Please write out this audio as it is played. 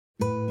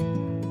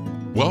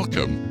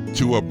Welcome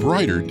to A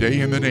Brighter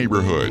Day in the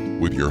Neighborhood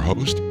with your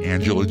host,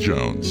 Angela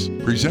Jones.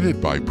 Presented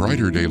by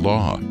Brighter Day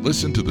Law.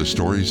 Listen to the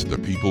stories of the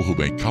people who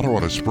make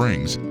Colorado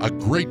Springs a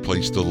great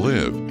place to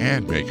live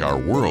and make our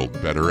world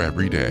better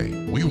every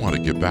day. We want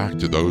to give back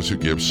to those who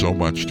give so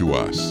much to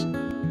us.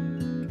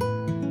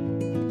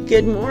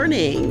 Good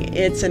morning.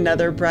 It's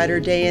another Brighter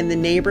Day in the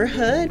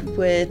Neighborhood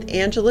with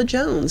Angela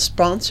Jones,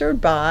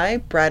 sponsored by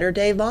Brighter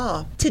Day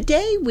Law.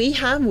 Today we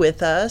have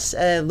with us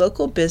a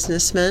local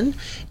businessman,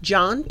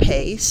 John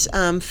Pace,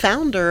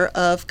 founder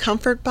of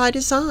Comfort by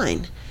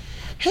Design.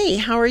 Hey,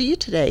 how are you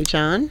today,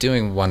 John?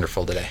 Doing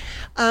wonderful today.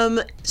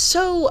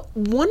 So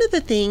one of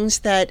the things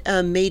that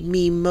made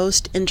me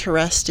most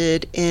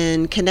interested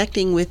in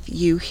connecting with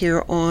you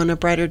here on A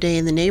Brighter Day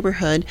in the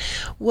Neighborhood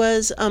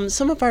was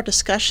some of our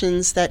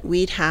discussions that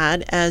we'd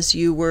had as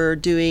you were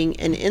doing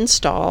an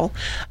install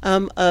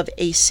of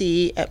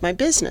AC at my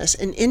business.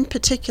 And in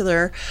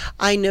particular,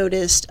 I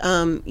noticed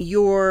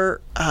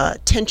your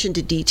attention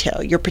to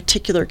detail, your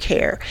particular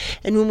care.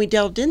 And when we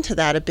delved into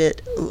that a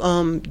bit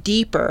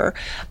deeper,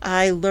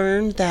 I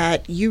learned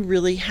that you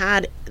really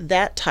had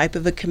that type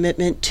of a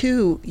commitment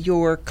to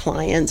your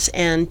clients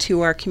and to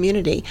our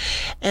community.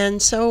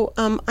 And so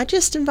I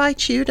just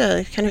invite you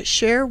to kind of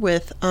share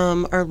with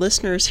our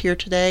listeners here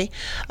today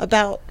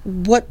about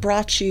what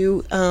brought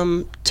you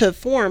to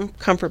form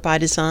Comfort by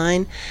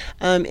Design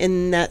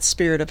in that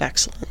spirit of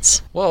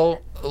excellence.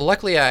 Well,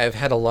 luckily I've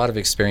had a lot of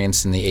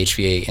experience in the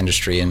HVAC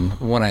industry, and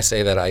when I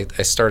say that, I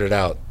started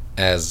out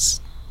as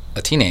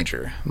a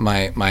teenager.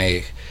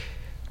 My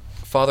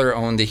father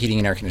owned the heating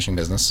and air conditioning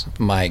business.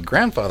 My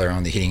grandfather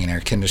owned the heating and air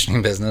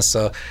conditioning business.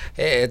 So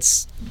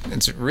it's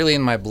really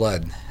in my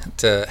blood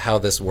to how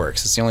this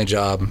works. It's the only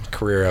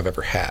career I've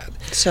ever had.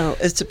 So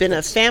it's been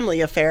a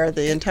family affair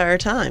the entire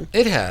time.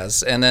 It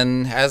has. And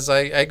then as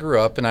I grew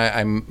up and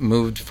I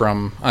moved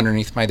from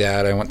underneath my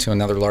dad, I went to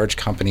another large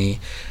company,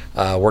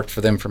 worked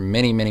for them for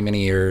many, many,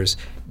 many years,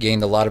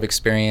 gained a lot of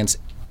experience,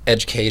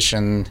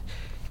 education.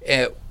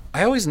 I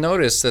always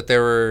noticed that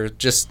there were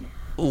just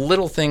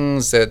little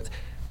things that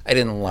I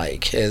didn't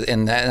like,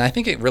 and I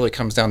think it really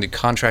comes down to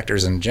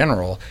contractors in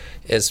general,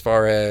 as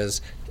far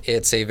as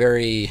it's a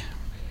very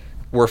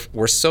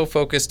we're so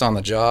focused on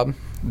the job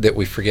that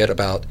we forget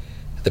about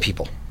the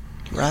people,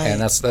 right? And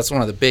that's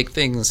one of the big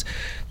things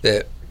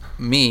that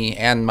me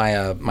and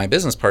my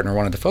business partner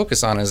wanted to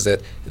focus on, is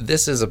that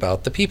this is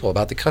about the people,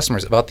 about the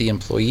customers, about the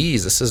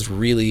employees. This is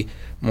really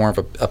more of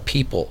a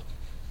people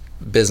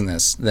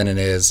business than it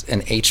is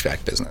an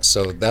HVAC business.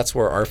 So that's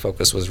where our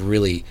focus was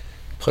really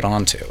put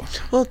onto.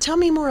 Well, tell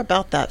me more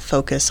about that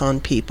focus on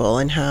people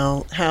and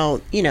how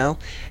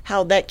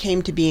that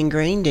came to be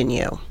ingrained in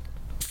you.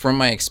 From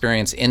my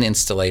experience in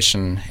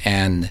installation,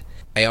 and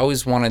I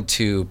always wanted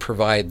to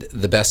provide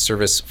the best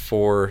service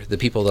for the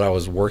people that I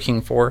was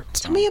working for.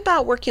 Tell me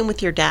about working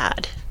with your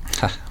dad.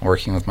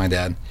 Working with my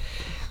dad.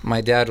 My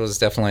dad was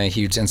definitely a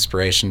huge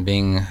inspiration,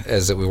 being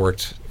as that we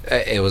worked,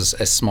 it was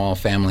a small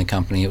family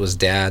company. It was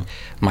dad,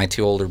 my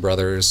two older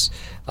brothers,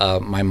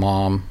 my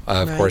mom,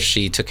 of right. course,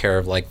 she took care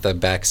of like the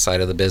back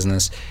side of the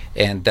business,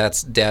 and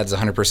that's dad's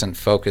 100%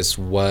 focus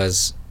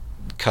was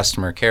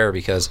customer care,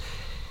 because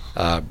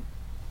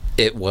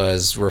it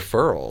was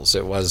referrals.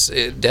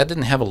 Dad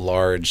didn't have a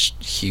large,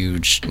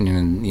 huge,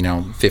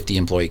 50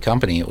 employee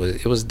company.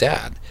 It was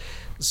dad.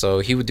 So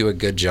he would do a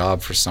good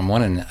job for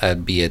someone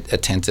and be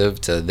attentive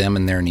to them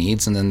and their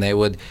needs, and then they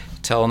would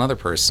tell another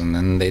person,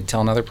 and they'd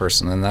tell another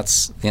person, and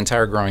that's the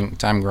entire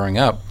growing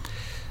up.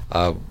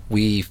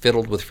 We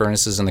fiddled with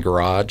furnaces in the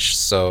garage,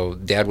 so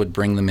Dad would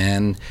bring them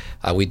in.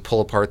 We'd pull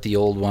apart the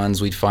old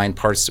ones. We'd find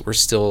parts that were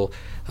still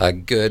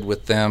good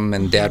with them,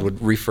 and Dad would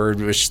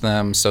refurbish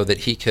them so that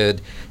he could.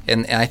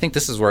 And I think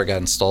this is where it got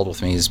installed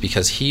with me, is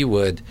because he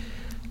would,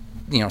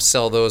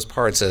 sell those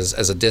parts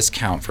as a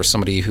discount for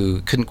somebody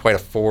who couldn't quite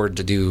afford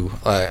to do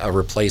a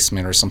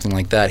replacement or something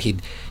like that.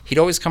 He'd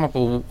always come up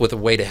with a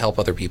way to help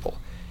other people.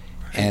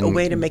 And a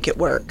way to make it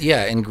work.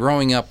 Yeah, and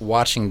growing up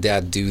watching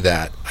Dad do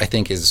that, I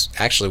think is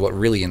actually what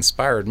really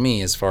inspired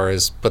me as far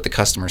as put the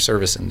customer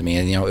service into me.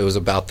 And, it was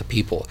about the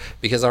people,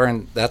 because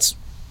that's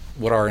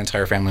what our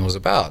entire family was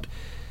about.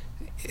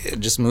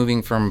 Just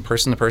moving from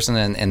person to person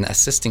and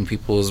assisting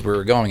people as we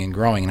were going and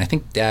growing. And I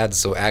think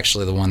Dad's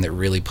actually the one that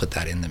really put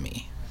that into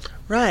me.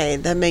 Right,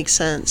 that makes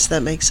sense.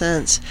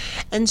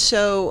 And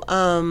so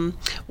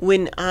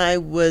when I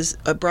was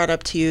brought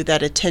up to you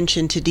that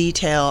attention to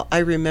detail, I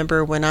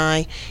remember when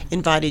I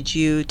invited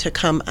you to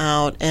come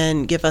out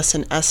and give us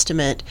an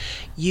estimate,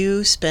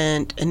 you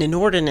spent an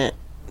inordinate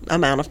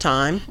amount of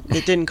time.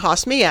 It didn't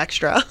cost me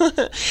extra,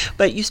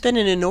 but you spent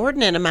an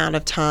inordinate amount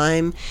of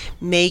time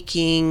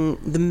making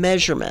the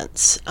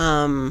measurements,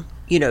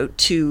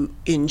 to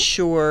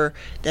ensure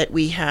that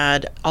we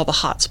had all the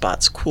hot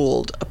spots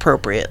cooled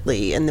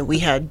appropriately, and that we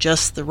had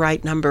just the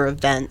right number of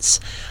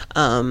vents,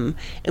 and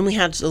we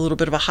had a little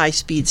bit of a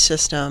high-speed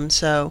system.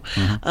 So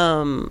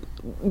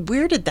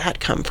where did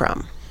that come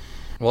from?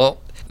 Well,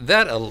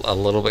 that a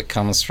little bit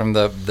comes from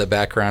the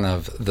background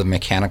of the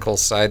mechanical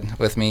side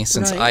with me,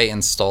 since right. I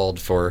installed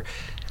for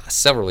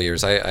several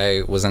years.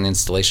 I was in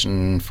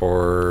installation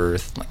for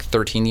like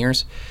 13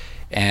 years,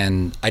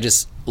 and I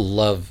just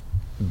love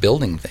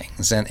building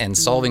things and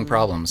solving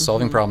problems.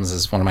 Solving problems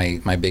is one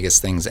of my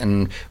biggest things.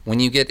 And when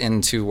you get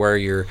into where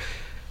you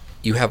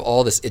have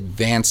all this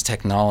advanced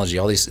technology,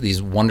 all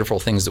these wonderful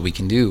things that we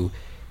can do,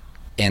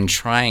 and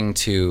trying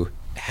to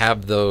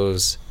have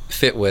those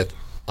fit with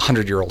a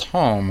 100-year-old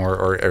home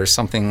or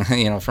something,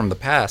 from the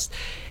past,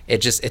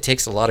 it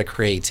takes a lot of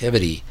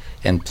creativity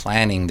and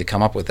planning to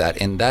come up with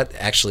that, and that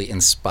actually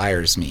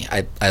inspires me.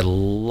 I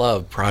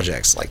love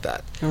projects like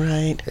that.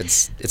 Right.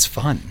 It's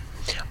fun.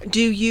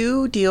 Do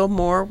you deal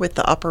more with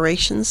the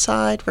operations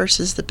side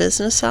versus the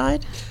business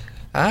side?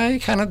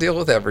 I kind of deal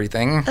with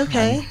everything.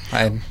 Okay.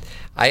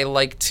 I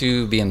like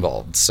to be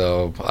involved,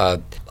 so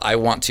I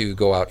want to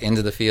go out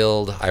into the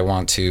field. I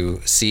want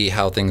to see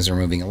how things are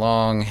moving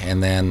along,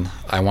 and then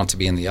I want to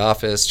be in the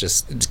office,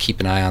 just to keep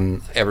an eye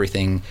on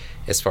everything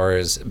as far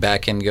as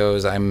back end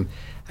goes. I'm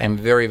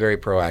very, very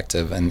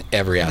proactive in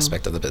every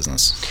aspect of the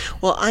business.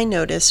 Well, I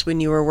noticed when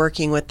you were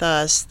working with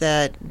us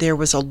that there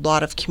was a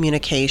lot of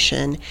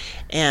communication,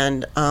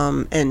 and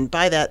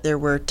by that there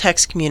were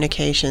text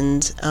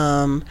communications,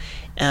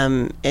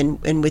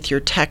 and with your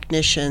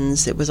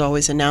technicians, it was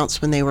always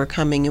announced when they were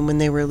coming and when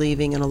they were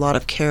leaving, and a lot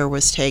of care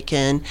was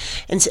taken,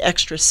 and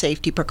extra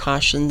safety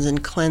precautions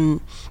and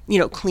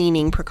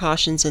cleaning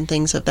precautions and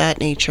things of that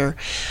nature.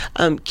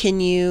 Can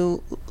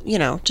you,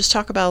 just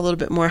talk about a little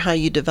bit more how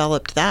you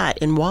developed that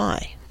and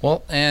why?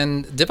 Well,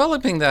 and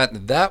developing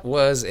that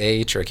was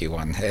a tricky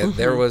one. Mm-hmm.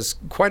 There was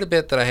quite a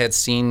bit that I had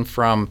seen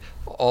from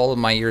all of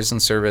my years in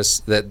service,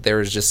 that there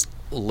was just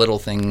little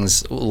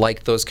things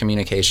like those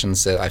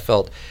communications that I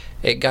felt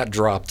it got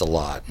dropped a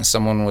lot.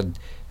 Someone would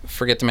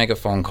forget to make a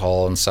phone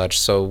call and such.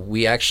 So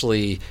we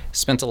actually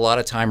spent a lot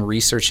of time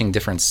researching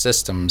different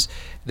systems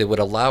that would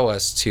allow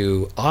us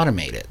to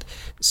automate it,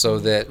 so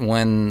that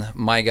when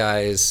my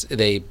guys,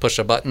 they push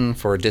a button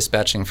for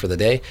dispatching for the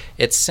day,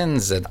 it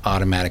sends an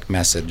automatic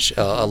message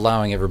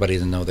allowing everybody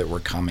to know that we're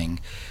coming.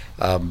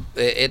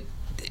 That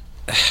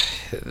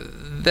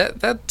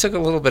took a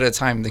little bit of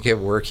time to get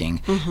working,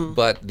 mm-hmm.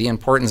 but the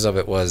importance of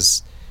it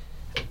was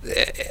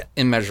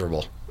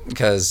immeasurable,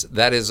 because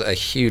that is a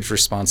huge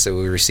response that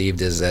we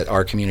received, is that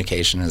our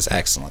communication is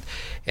excellent.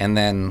 And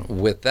then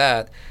with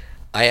that,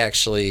 I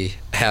actually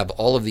have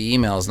all of the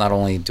emails. Not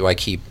only do I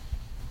keep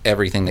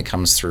everything that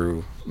comes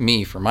through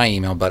me for my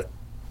email, but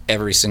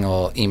every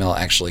single email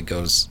actually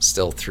goes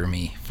still through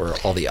me for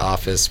all the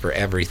office, for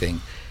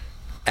everything,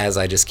 as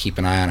I just keep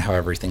an eye on how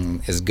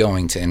everything is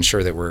going to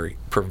ensure that we're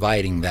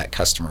providing that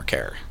customer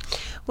care.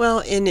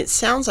 Well, and it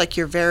sounds like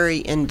you're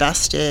very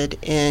invested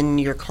in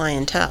your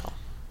clientele.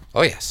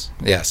 Oh, yes.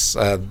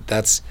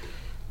 That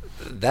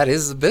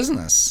is the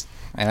business.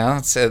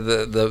 It's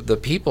the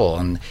people.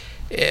 And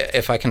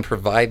if I can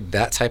provide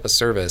that type of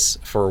service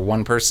for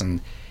one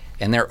person,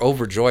 and they're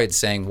overjoyed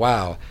saying,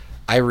 wow,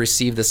 I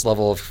received this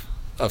level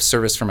of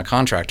service from a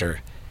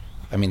contractor,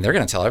 they're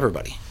going to tell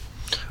everybody.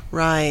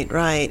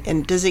 Right.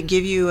 And does it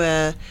give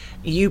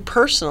you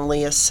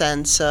personally a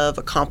sense of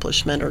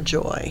accomplishment or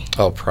joy?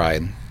 Oh,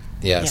 pride.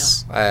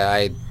 Yes.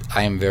 Yeah.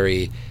 I am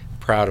very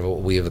proud of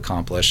what we have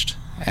accomplished.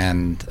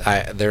 And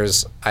I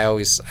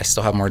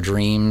still have more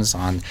dreams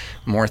on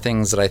more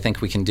things that I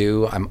think we can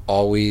do. I'm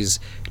always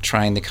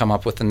trying to come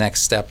up with the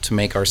next step to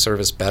make our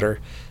service better.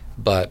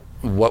 But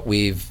what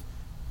we've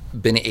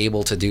been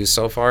able to do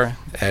so far,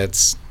 I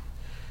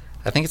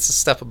think it's a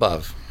step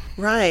above.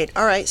 Right.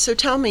 All right. So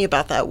tell me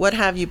about that. What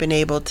have you been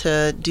able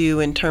to do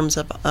in terms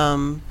of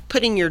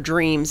putting your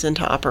dreams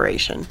into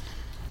operation?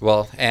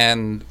 Well,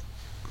 and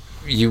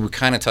you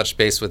kind of touched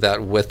base with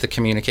that with the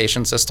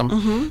communication system.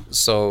 Mm-hmm.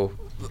 So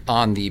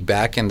on the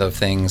back end of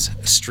things,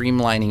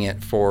 streamlining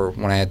it for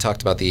when I had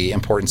talked about the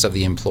importance of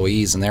the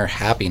employees and their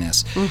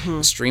happiness, mm-hmm.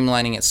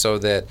 streamlining it so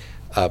that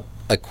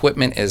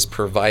equipment is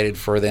provided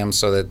for them,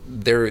 so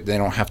that they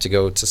don't have to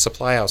go to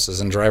supply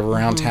houses and drive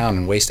around mm-hmm. town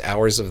and waste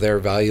hours of their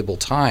valuable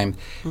time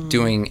mm-hmm.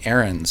 doing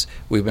errands.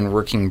 We've been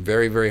working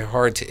very, very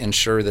hard to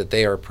ensure that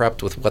they are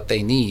prepped with what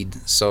they need,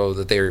 so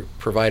that they're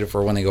provided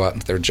for when they go out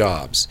into their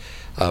jobs.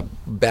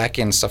 Back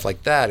end stuff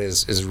like that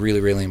is really,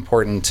 really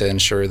important to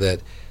ensure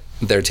that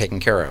they're taken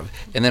care of.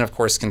 And then, of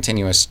course,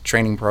 continuous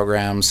training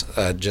programs,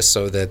 just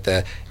so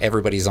that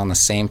everybody's on the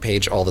same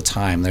page all the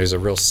time. There's a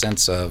real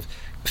sense of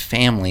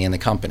family in the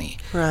company.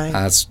 Right.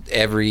 It's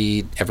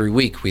every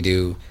week we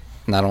do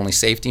not only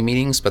safety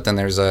meetings, but then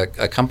there's a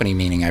company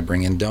meeting. I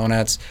bring in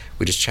donuts.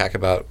 We just chat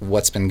about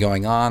what's been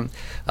going on.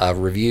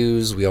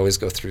 Reviews, we always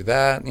go through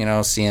that,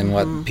 seeing mm-hmm.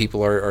 what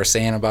people are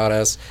saying about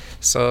us.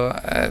 So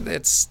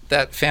it's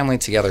that family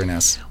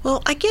togetherness.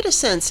 Well, I get a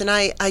sense, and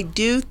I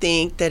do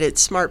think that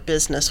it's smart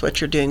business what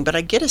you're doing, but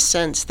I get a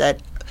sense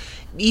that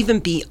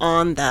even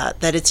beyond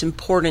that it's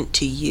important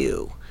to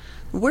you.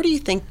 Where do you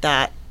think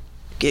that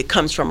it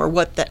comes from, or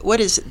what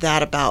is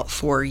that about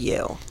for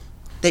you?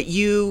 That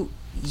you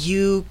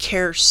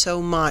care so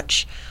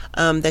much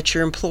that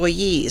your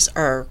employees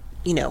are,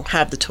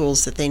 have the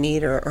tools that they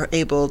need, or are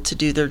able to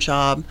do their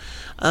job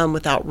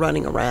without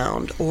running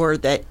around, or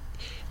that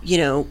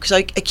because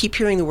I keep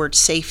hearing the word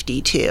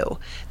safety too,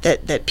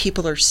 that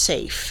people are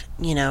safe,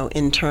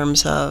 in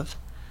terms of,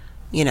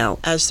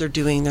 as they're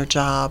doing their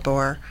job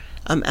or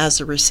as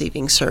they're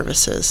receiving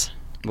services.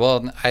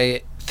 Well,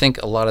 I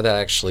think a lot of that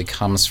actually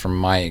comes from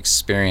my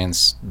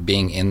experience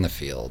being in the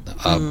field.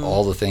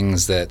 All the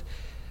things that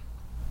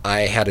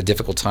I had a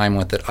difficult time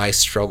with, that I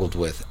struggled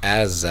with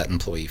as that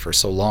employee for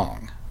so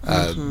long,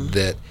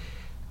 that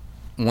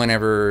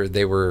whenever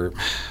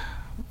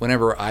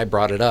I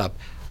brought it up,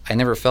 I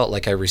never felt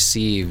like I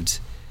received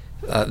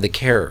the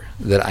care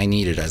that I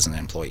needed as an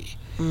employee.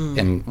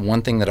 And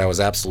one thing that I was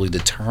absolutely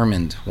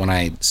determined when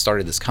I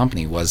started this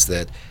company was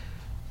that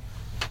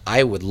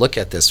I would look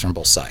at this from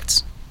both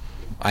sides.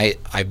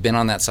 I've been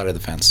on that side of the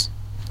fence.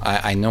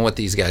 I know what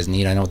these guys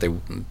need. I know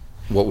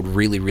what would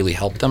really, really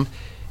help them.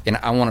 And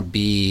I want to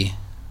be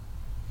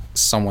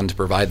someone to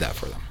provide that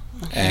for them.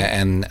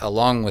 And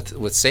along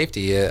with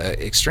safety,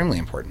 extremely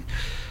important.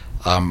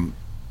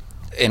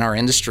 In our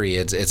industry,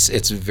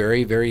 it's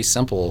very, very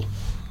simple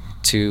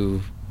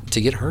to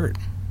get hurt.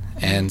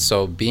 And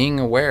so being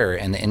aware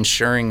and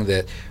ensuring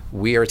that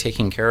we are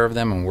taking care of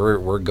them and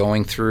we're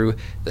going through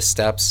the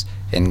steps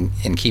and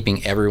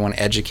keeping everyone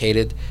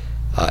educated,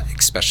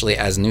 especially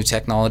as new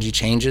technology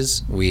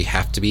changes, we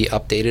have to be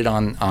updated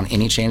on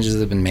any changes that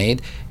have been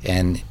made,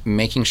 and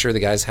making sure the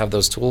guys have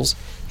those tools.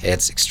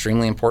 It's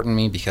extremely important to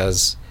me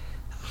because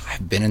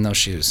I've been in those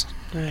shoes.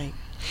 Right.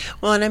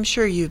 Well, and I'm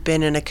sure you've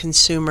been in a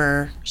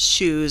consumer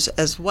shoes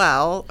as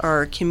well,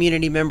 or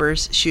community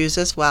members' shoes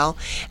as well.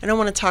 And I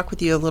want to talk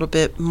with you a little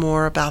bit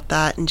more about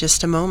that in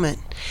just a moment.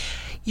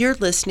 You're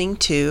listening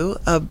to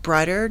A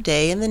Brighter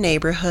Day in the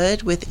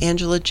Neighborhood with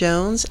Angela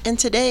Jones, and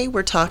today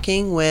we're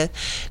talking with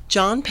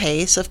John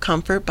Pace of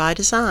Comfort by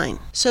Design.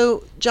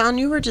 So, John,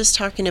 you were just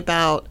talking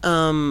about,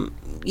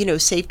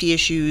 safety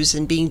issues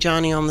and being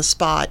Johnny on the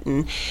spot,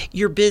 and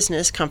your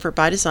business, Comfort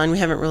by Design,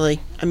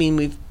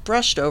 we've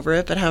brushed over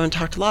it, but haven't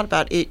talked a lot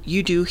about it.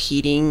 You do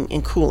heating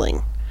and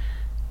cooling.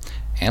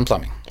 And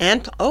plumbing.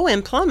 And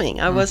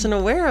plumbing. I wasn't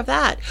aware of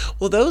that.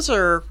 Well, those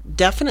are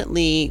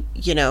definitely,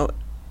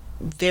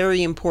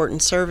 very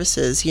important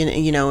services.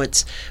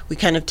 We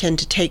kind of tend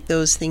to take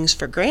those things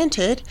for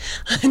granted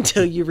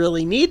until you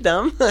really need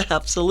them.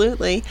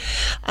 Absolutely.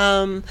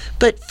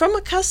 But from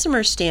a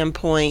customer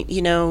standpoint,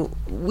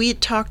 we had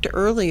talked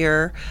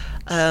earlier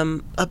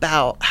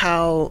about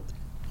how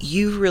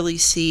you really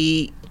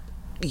see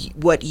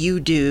what you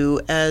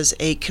do as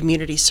a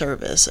community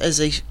service,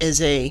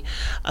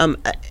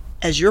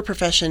 as your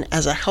profession,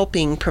 as a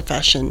helping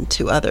profession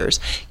to others.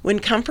 When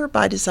Comfort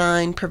by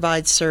Design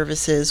provides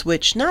services,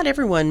 which not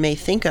everyone may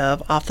think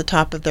of off the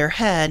top of their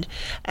head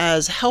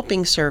as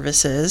helping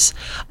services,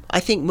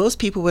 I think most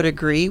people would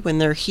agree when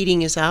their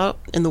heating is out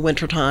in the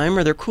wintertime,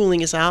 or their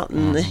cooling is out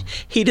in the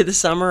heat of the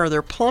summer, or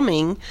their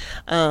plumbing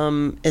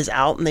is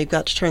out and they've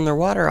got to turn their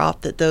water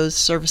off, that those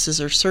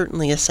services are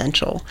certainly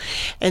essential.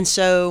 And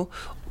so,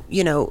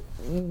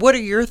 what are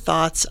your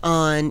thoughts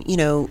on,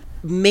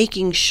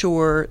 making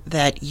sure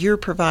that you're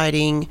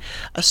providing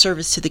a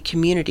service to the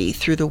community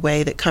through the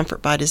way that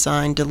Comfort by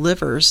Design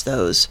delivers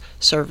those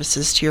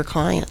services to your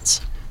clients?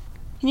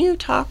 Can you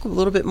talk a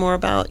little bit more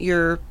about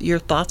your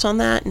thoughts on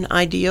that and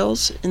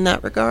ideals in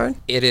that regard?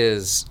 It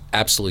is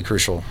absolutely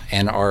crucial,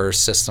 and our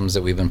systems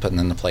that we've been putting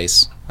into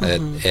place,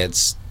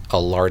 it's a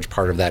large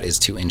part of that is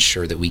to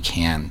ensure that we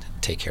can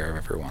take care of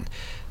everyone.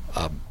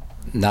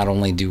 Not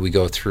only do we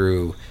go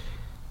through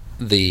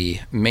the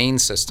main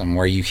system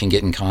where you can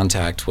get in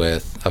contact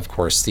with, of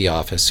course, the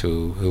office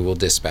who will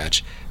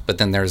dispatch, but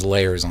then there's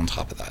layers on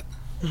top of that.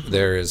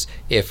 There's,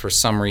 if for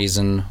some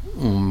reason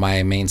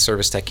my main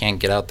service tech can't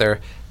get out there,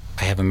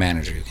 I have a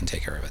manager who can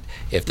take care of it.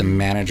 If the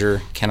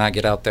manager cannot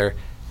get out there,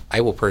 I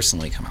will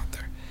personally come out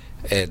there.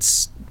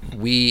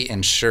 We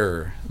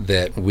ensure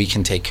that we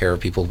can take care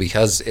of people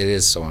because it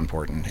is so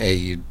important.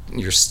 Hey,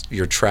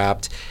 you're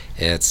trapped.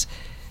 It's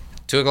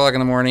 2:00 in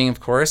the morning,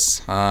 of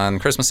course, on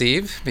Christmas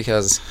Eve,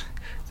 because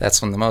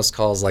that's when the most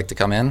calls like to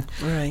come in.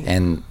 Right.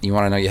 And you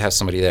want to know you have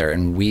somebody there,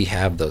 and we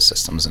have those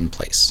systems in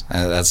place.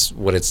 That's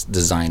what it's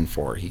designed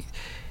for.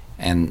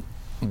 And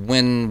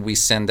when we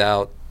send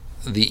out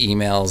the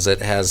emails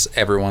that has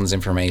everyone's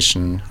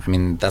information,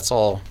 that's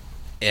all.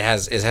 It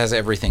has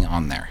everything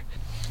on there.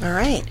 All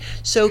right.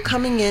 So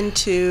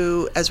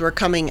as we're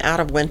coming out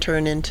of winter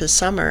and into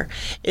summer,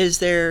 is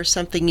there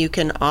something you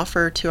can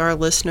offer to our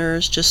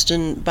listeners just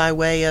by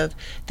way of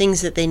things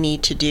that they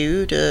need to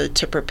do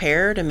to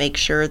prepare to make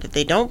sure that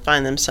they don't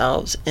find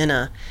themselves in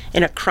a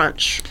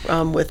crunch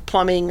with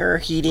plumbing or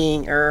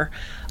heating or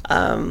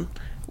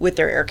with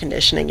their air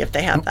conditioning, if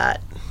they have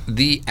that?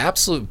 The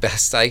absolute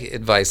best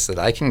advice that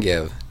I can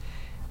give,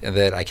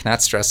 that I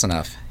cannot stress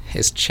enough,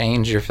 is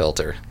change your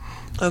filter.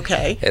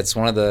 Okay. It's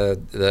one of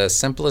the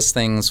simplest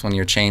things when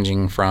you're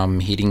changing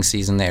from heating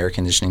season to air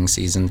conditioning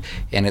season,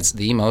 and it's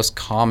the most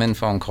common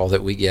phone call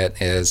that we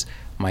get is,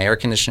 my air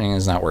conditioning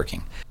is not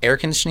working. Air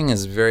conditioning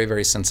is very,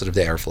 very sensitive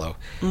to airflow,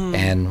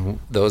 and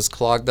those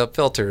clogged up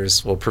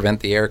filters will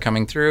prevent the air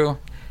coming through.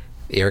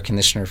 the air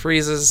conditioner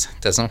freezes,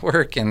 doesn't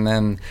work, and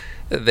then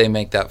they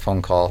make that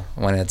phone call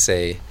when it's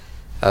a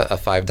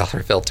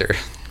 $5 filter.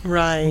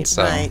 Right,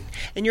 So- right.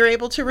 And you're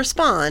able to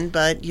respond,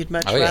 but you'd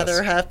much Oh, yes.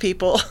 rather have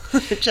people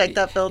check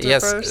that filter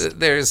Yes, first.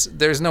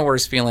 there's no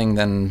worse feeling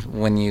than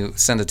when you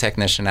send a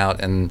technician out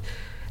and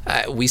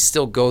we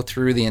still go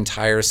through the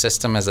entire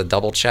system as a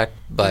double check,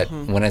 but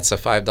when it's a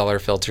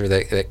 $5 filter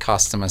that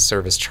costs them a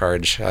service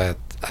charge,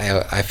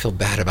 I feel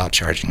bad about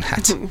charging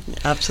that.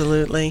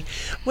 Absolutely.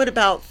 What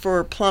about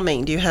for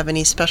plumbing? Do you have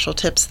any special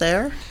tips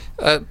there?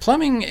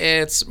 Plumbing,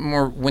 it's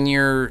more when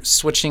you're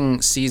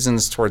switching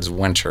seasons towards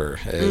winter,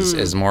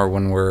 is more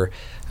when we're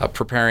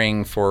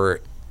preparing for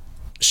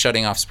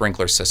shutting off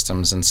sprinkler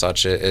systems and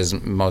such is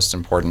most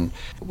important.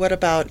 What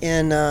about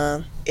in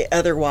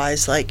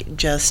otherwise, like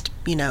just,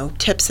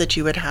 tips that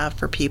you would have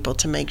for people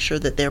to make sure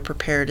that they're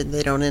prepared and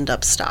they don't end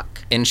up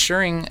stuck?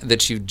 Ensuring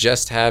that you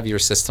just have your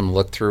system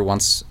looked through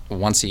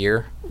once a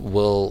year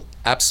will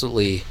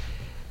absolutely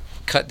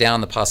cut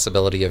down the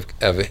possibility of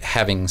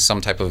having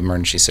some type of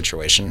emergency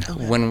situation.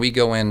 Okay. When we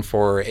go in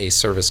for a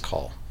service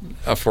call,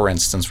 for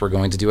instance, we're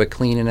going to do a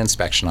clean and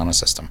inspection on a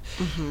system.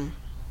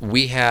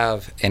 We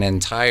have an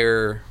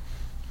entire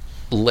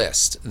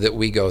list that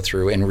we go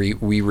through and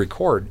we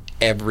record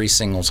every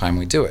single time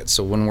we do it.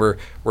 So when we're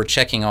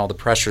checking all the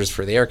pressures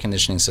for the air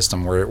conditioning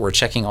system, we're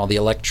checking all the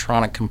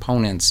electronic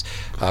components,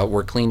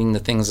 we're cleaning the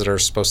things that are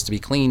supposed to be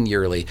cleaned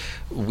yearly,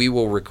 we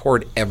will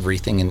record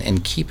everything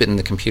and keep it in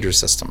the computer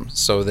system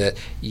so that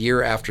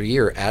year after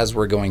year, as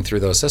we're going through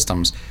those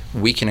systems,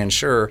 we can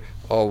ensure,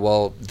 oh,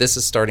 well, this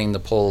is starting to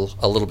pull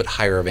a little bit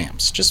higher of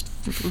amps. Just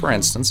for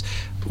instance,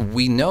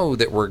 we know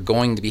that we're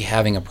going to be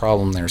having a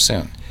problem there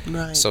soon.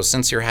 Right. So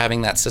since you're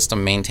having that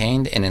system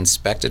maintained and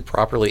inspected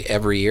properly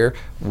every year,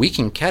 we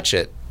can catch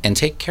it and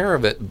take care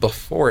of it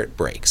before it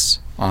breaks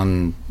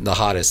on the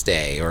hottest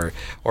day or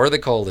the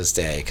coldest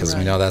day, because we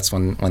Right. know that's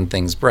when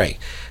things break.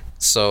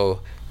 So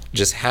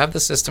just have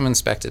the system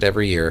inspected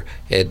every year.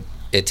 It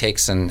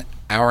takes an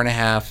hour and a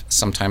half,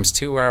 sometimes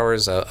 2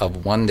 hours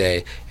of one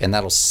day, and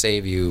that'll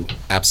save you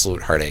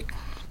absolute heartache.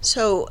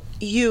 So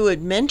you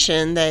had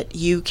mentioned that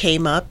you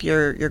came up,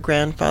 your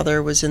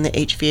grandfather was in the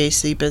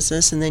HVAC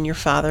business, and then your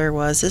father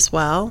was as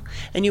well,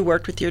 and you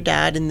worked with your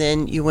dad, and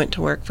then you went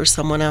to work for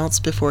someone else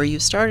before you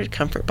started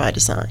Comfort by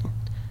Design.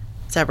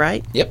 Is that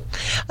right? Yep.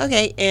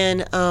 Okay,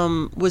 and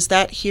was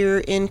that here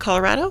in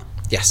Colorado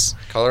Yes.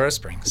 Colorado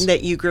Springs.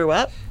 that you grew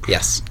up?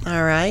 Yes.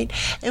 All right.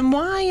 And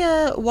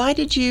why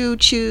did you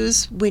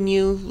choose when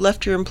you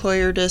left your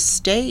employer to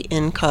stay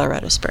in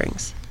Colorado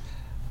Springs?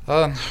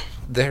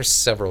 There's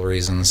several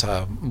reasons.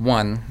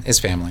 One is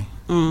family.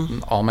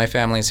 All my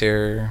family's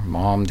here,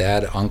 mom,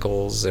 dad,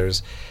 uncles.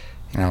 There's,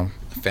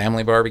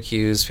 family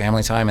barbecues,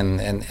 family time,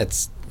 and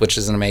which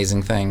is an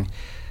amazing thing.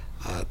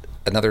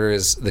 Another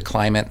is the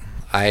climate.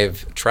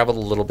 I've traveled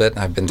a little bit.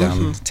 I've been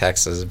down to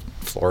Texas,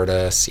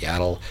 Florida,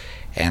 Seattle,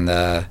 and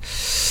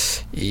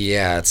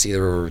it's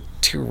either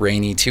too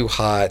rainy, too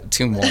hot,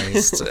 too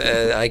moist.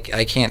 I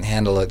can't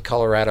handle it.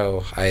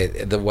 Colorado,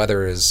 the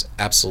weather is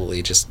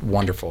absolutely just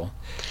wonderful.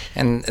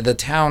 And the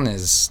town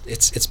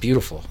it's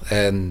beautiful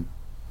and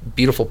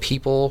beautiful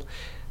people.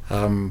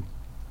 I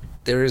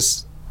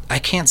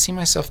can't see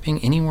myself being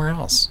anywhere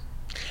else.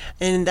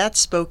 And that's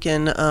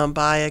spoken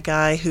by a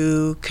guy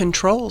who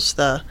controls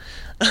the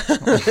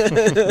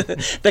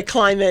the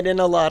climate in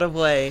a lot of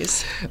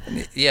ways.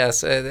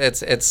 Yes,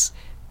 it's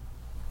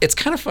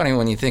kind of funny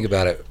when you think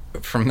about it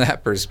from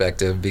that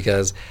perspective,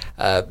 because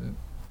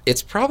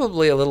it's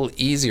probably a little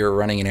easier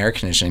running an air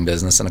conditioning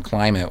business in a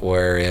climate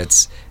where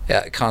it's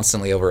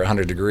constantly over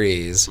 100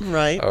 degrees.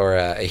 Right. Or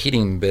a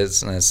heating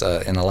business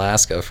in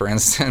Alaska, for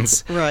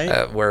instance.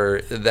 Right.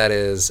 Where that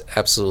is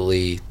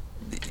absolutely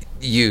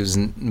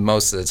used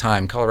most of the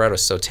time.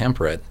 Colorado's so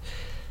temperate.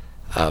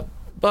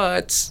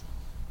 But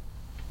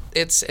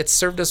it's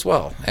served us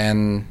well.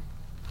 And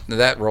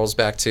that rolls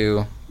back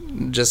to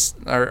just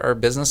our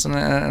business and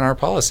our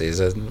policies.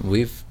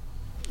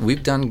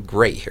 We've done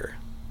great here.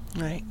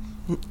 Right.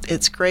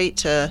 It's great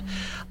to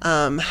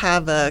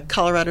have a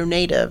Colorado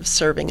native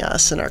serving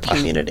us in our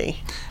community.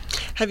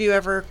 Have you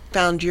ever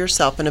found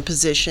yourself in a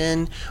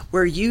position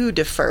where you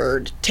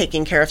deferred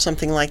taking care of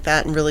something like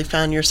that and really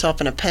found yourself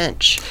in a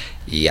pinch?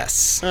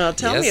 Yes. Tell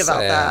me Yes,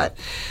 about I that.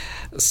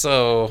 have.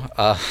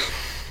 So,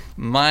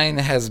 mine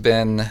has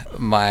been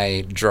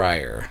my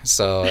dryer.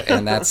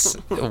 And that's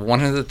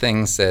one of the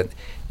things that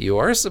you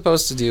are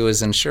supposed to do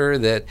is ensure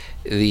that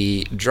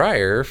the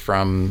dryer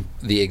from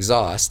the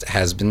exhaust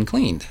has been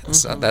cleaned.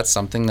 So that's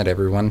something that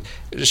everyone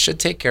should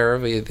take care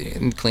of,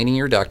 in cleaning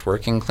your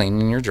ductwork and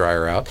cleaning your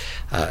dryer out.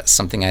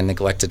 Something I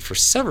neglected for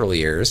several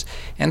years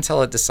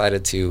until it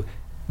decided to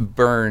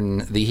burn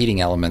the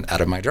heating element out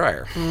of my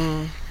dryer.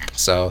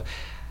 So,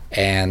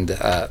 and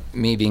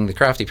me being the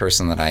crafty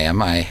person that I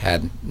am, I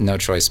had no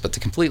choice but to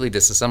completely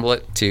disassemble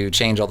it, to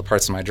change all the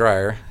parts of my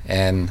dryer,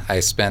 and I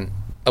spent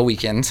a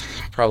weekend,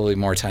 probably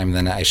more time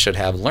than I should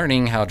have,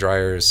 learning how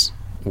dryers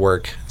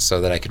work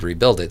so that I could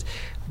rebuild it.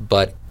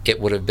 But it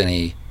would have been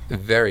a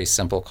very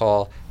simple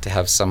call to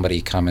have somebody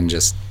come and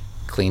just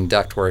clean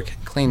ductwork,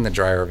 clean the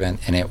dryer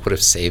vent, and it would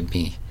have saved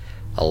me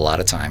a lot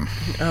of time.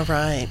 All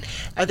right.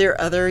 Are there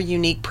other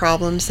unique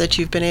problems that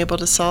you've been able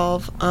to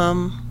solve?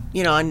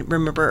 I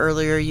remember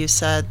earlier you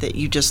said that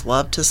you just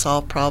love to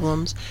solve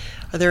problems.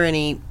 Are there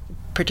any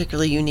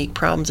particularly unique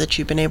problems that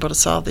you've been able to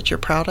solve that you're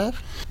proud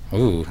of?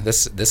 Ooh,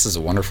 this is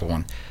a wonderful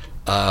one.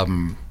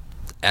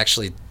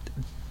 Actually,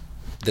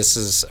 this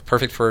is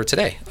perfect for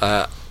today.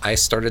 I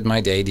started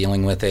my day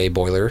dealing with a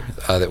boiler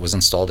that was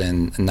installed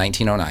in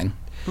 1909.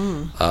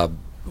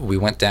 We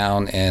went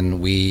down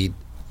and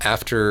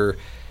after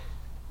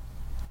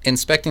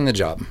inspecting the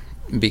job,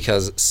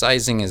 because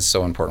sizing is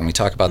so important. We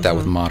talk about that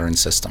with modern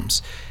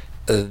systems.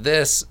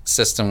 This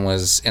system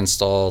was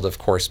installed, of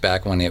course,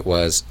 back when it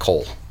was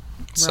coal.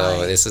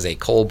 So this is a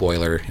coal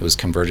boiler. It was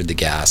converted to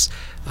gas.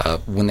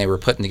 When they were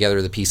putting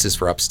together the pieces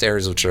for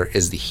upstairs, which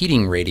is the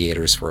heating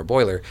radiators for a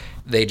boiler,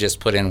 they just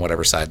put in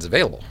whatever side's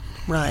available.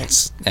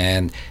 Right.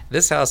 And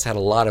this house had a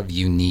lot of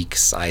unique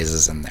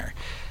sizes in there.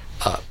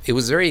 It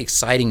was very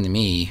exciting to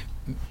me.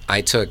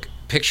 I took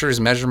pictures,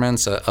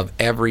 measurements of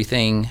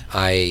everything.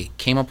 I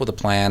came up with a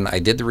plan. I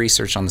did the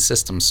research on the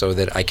system so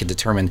that I could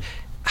determine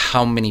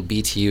how many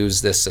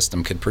BTUs this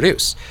system could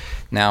produce.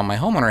 Now, my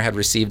homeowner had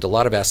received a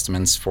lot of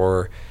estimates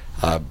for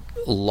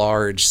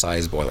large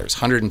size boilers,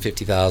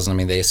 150,000. I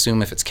mean, they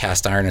assume if it's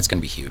cast iron, it's going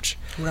to be huge.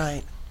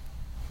 Right.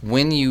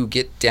 When you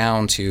get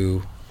down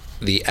to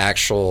the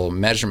actual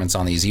measurements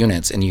on these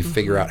units and you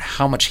figure out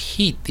how much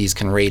heat these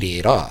can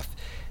radiate off,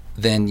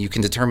 then you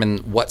can determine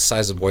what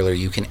size of boiler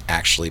you can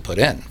actually put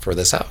in for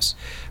this house.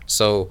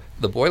 So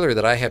the boiler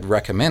that I had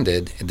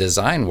recommended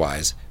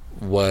design-wise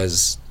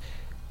was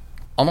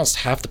almost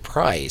half the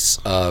price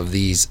of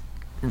these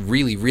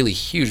really, really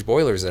huge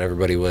boilers that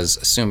everybody was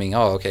assuming,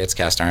 oh, okay, it's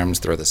cast iron, let's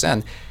throw this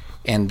in.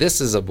 And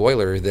this is a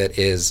boiler that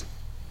is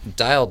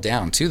dialed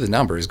down to the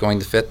numbers, going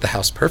to fit the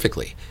house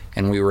perfectly.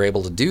 And we were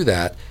able to do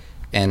that,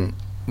 and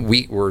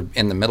we were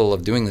in the middle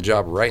of doing the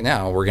job right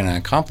now. We're going to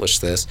accomplish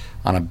this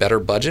on a better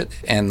budget,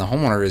 and the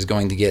homeowner is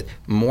going to get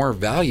more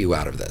value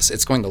out of this.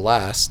 It's going to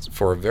last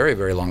for a very,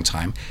 very long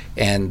time,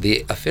 and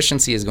the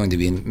efficiency is going to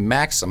be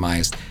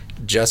maximized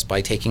just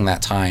by taking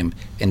that time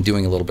and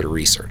doing a little bit of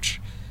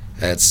research.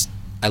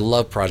 I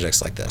love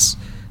projects like this.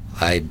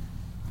 I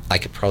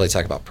could probably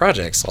talk about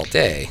projects all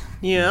day.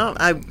 Yeah,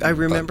 I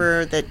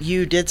remember that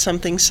you did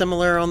something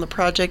similar on the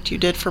project you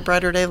did for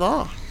Brighter Day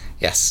Law.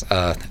 Yes,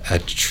 a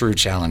true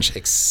challenge,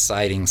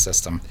 exciting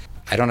system.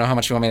 I don't know how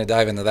much you want me to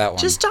dive into that one.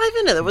 Just dive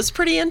into it. It was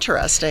pretty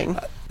interesting.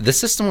 The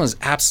system was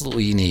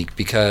absolutely unique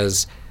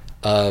because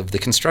of the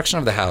construction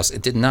of the house.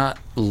 It did not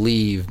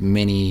leave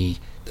many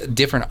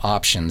different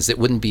options that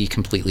wouldn't be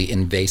completely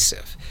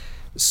invasive.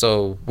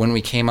 So when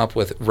we came up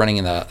with running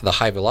in the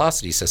high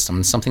velocity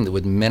system, something that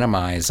would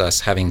minimize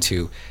us having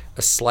to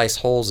slice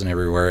holes in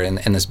everywhere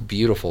in this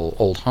beautiful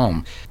old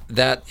home,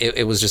 that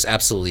it was just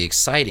absolutely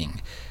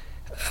exciting.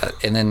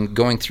 And then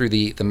going through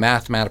the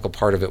mathematical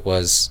part of it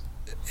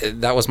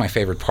that was my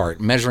favorite part.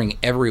 Measuring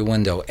every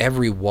window,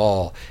 every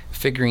wall,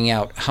 figuring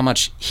out how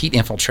much heat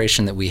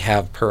infiltration that we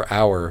have per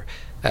hour.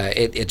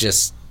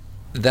 That's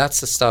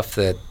the stuff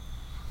that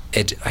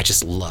I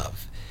just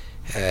love.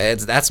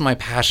 That's my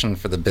passion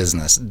for the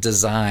business.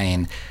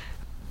 Design,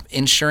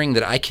 ensuring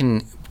that I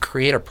can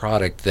create a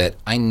product that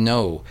I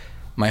know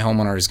my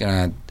homeowner is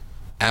going to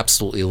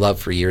absolutely love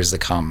for years to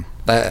come.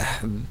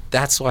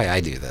 That's why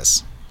I do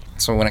this.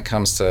 So when it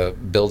comes to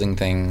building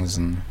things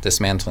and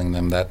dismantling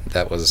them,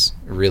 that was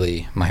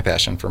really my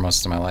passion for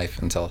most of my life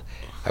until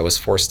I was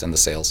forced into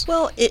sales.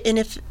 Well, and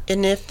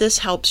if this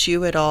helps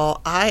you at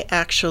all, I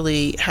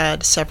actually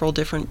had several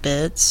different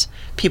bids.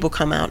 People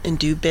come out and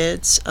do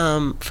bids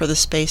for the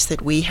space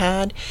that we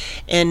had,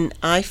 and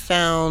I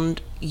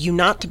found you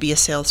not to be a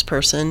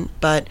salesperson,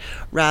 but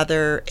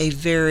rather a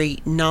very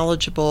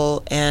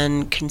knowledgeable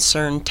and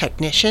concerned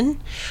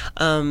technician.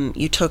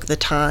 You took the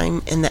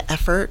time and the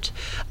effort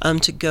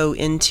to go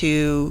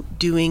into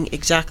doing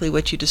exactly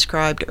what you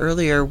described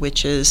earlier,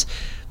 which is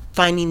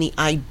finding the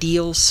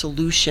ideal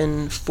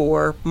solution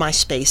for my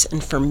space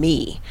and for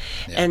me.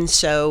 Yeah. And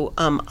so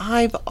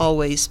I've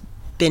always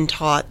been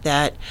taught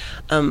that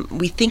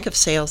we think of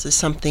sales as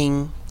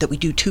something that we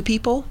do to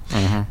people,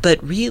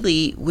 but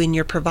really when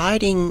you're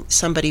providing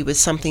somebody with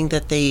something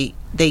that they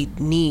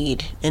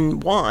need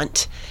and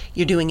want,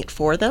 you're doing it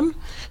for them.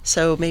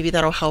 So maybe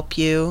that'll help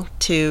you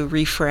to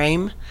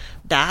reframe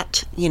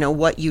that,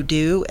 what you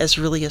do as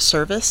really a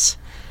service.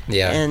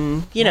 Yeah.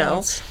 And,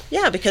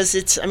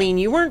 because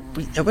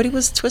nobody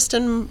was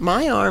twisting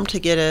my arm to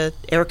get an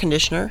air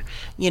conditioner,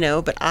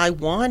 but I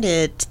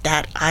wanted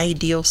that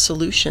ideal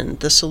solution,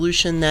 the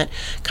solution that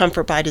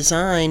Comfort by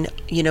Design,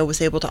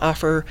 was able to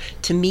offer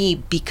to me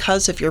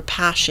because of your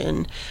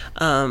passion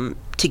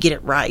to get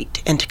it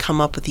right and to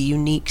come up with a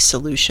unique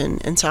solution.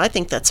 And so I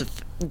think that's a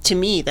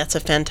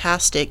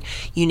fantastic,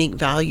 unique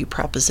value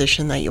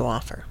proposition that you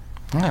offer.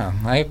 Yeah,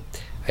 I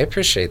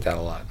appreciate that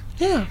a lot.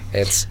 Yeah.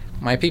 It's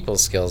my people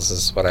skills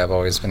is what I've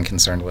always been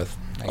concerned with.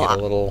 I get a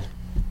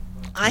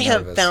I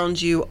have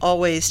found you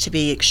always to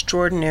be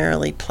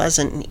extraordinarily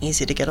pleasant and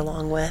easy to get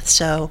along with.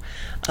 So,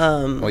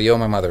 well, you owe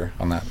my mother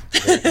on that.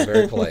 Very,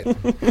 very polite.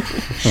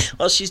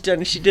 Well, she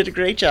did a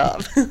great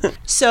job.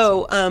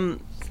 So,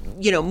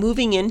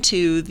 moving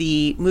into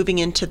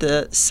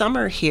the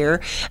summer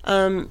here,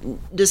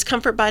 does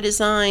Comfort by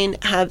Design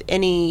have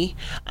any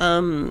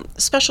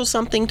special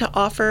something to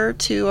offer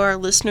to our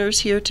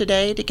listeners here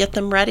today to get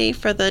them ready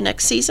for the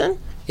next season?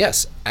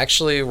 Yes,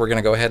 actually, we're going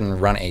to go ahead and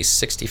run a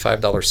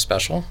 $65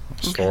 special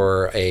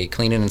for a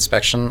clean and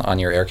inspection on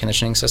your air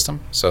conditioning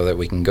system, so that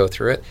we can go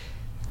through it,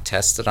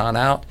 test it on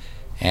out,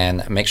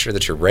 and make sure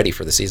that you're ready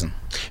for the season.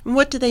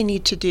 What do they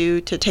need to do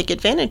to take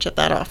advantage of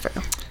that offer?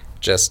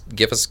 Just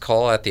give us a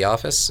call at the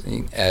office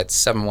at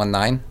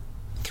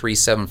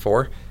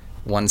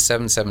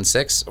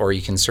 719-374-1776, or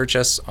you can search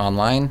us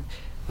online.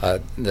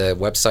 The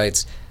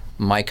website's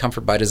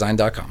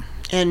mycomfortbydesign.com.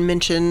 And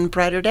mention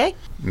Brighter Day?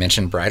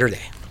 Mention Brighter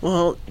Day.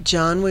 Well,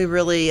 John, we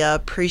really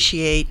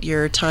appreciate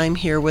your time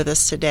here with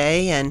us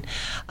today and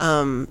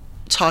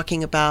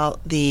talking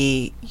about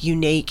the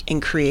unique and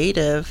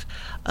creative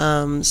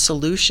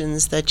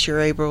solutions that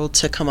you're able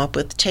to come up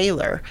with,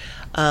 tailor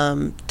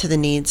to the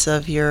needs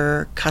of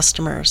your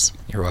customers.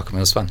 You're welcome.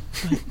 It was fun.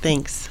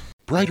 Thanks.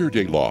 Brighter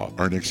Day Law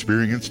are an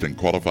experienced and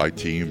qualified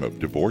team of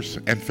divorce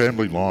and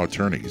family law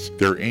attorneys.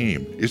 Their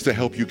aim is to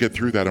help you get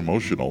through that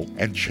emotional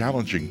and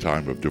challenging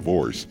time of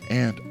divorce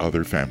and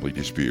other family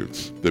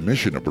disputes. The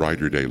mission of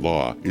Brighter Day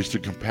Law is to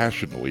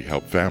compassionately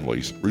help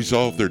families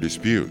resolve their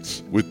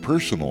disputes with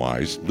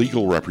personalized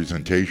legal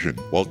representation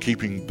while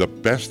keeping the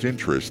best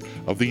interest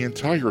of the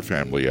entire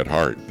family at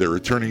heart. Their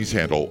attorneys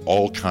handle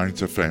all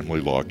kinds of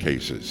family law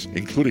cases,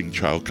 including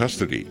child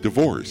custody,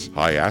 divorce,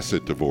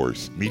 high-asset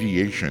divorce,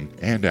 mediation,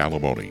 and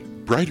alimony.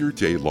 Brighter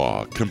Day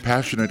Law,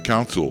 compassionate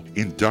counsel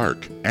in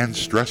dark and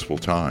stressful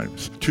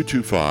times.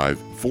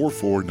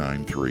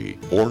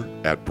 225-4493 or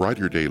at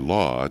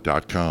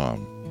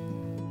brighterdaylaw.com.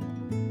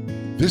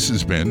 This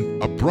has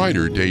been A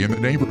Brighter Day in the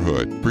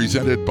Neighborhood,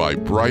 presented by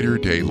Brighter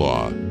Day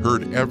Law.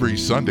 Heard every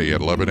Sunday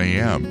at 11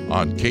 a.m.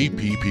 on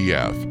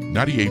KPPF,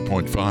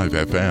 98.5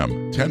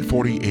 FM,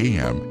 1040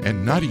 a.m.,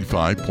 and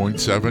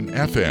 95.7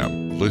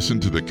 FM.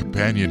 Listen to the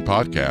companion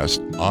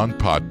podcast on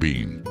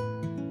Podbean.